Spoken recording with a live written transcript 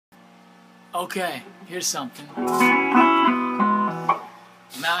Okay, here's something. I'm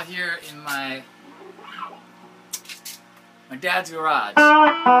out here in my dad's garage.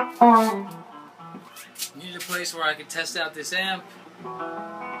 Needed a place where I could test out this amp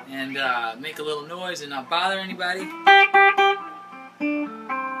and make a little noise and not bother anybody.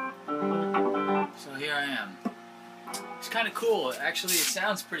 So here I am. It's kind of cool. Actually, it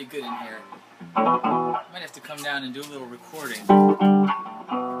sounds pretty good in here. Might have to come down and do a little recording.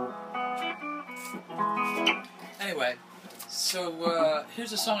 Anyway, so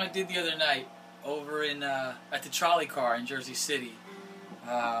here's a song I did the other night over in at the trolley car in Jersey City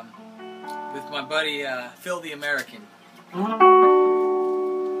with my buddy Phil the American.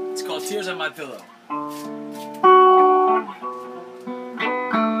 It's called Tears on My Pillow.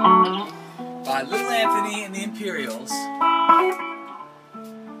 By Little Anthony and the Imperials.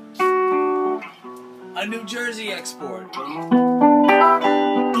 A New Jersey export. You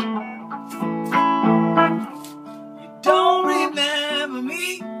don't remember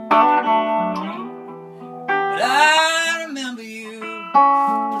me, but I remember you.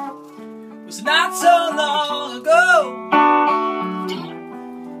 It was not so long ago.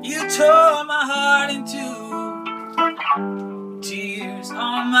 You tore my heart in two. Tears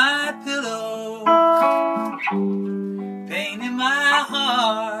on my pillow. Pain in my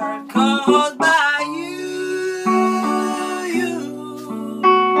heart caused by you.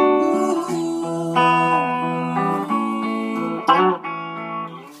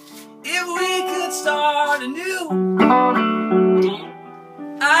 If we could start anew,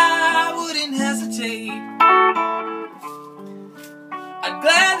 I wouldn't hesitate. I'd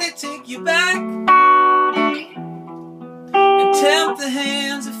gladly take you back and tempt the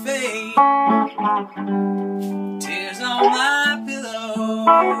hands of fate. Tears on my pillow,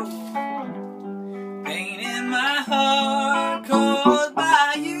 pain in my heart caused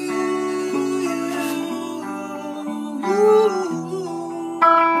by you.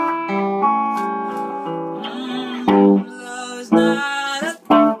 Love is not a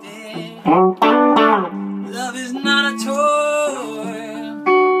thing. Love is not a toy.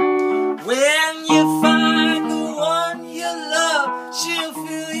 When you find the one you love, she'll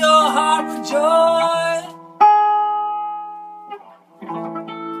fill your heart with joy.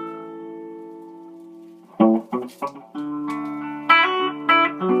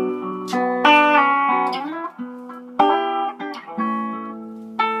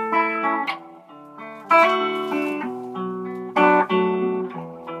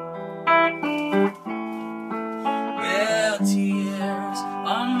 Well, tears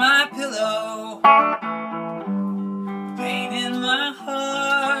on my pillow, pain in my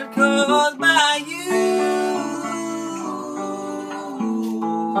heart caused by you.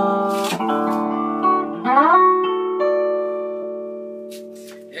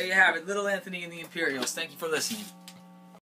 There you have it, Little Anthony and the Imperials. Thank you for listening.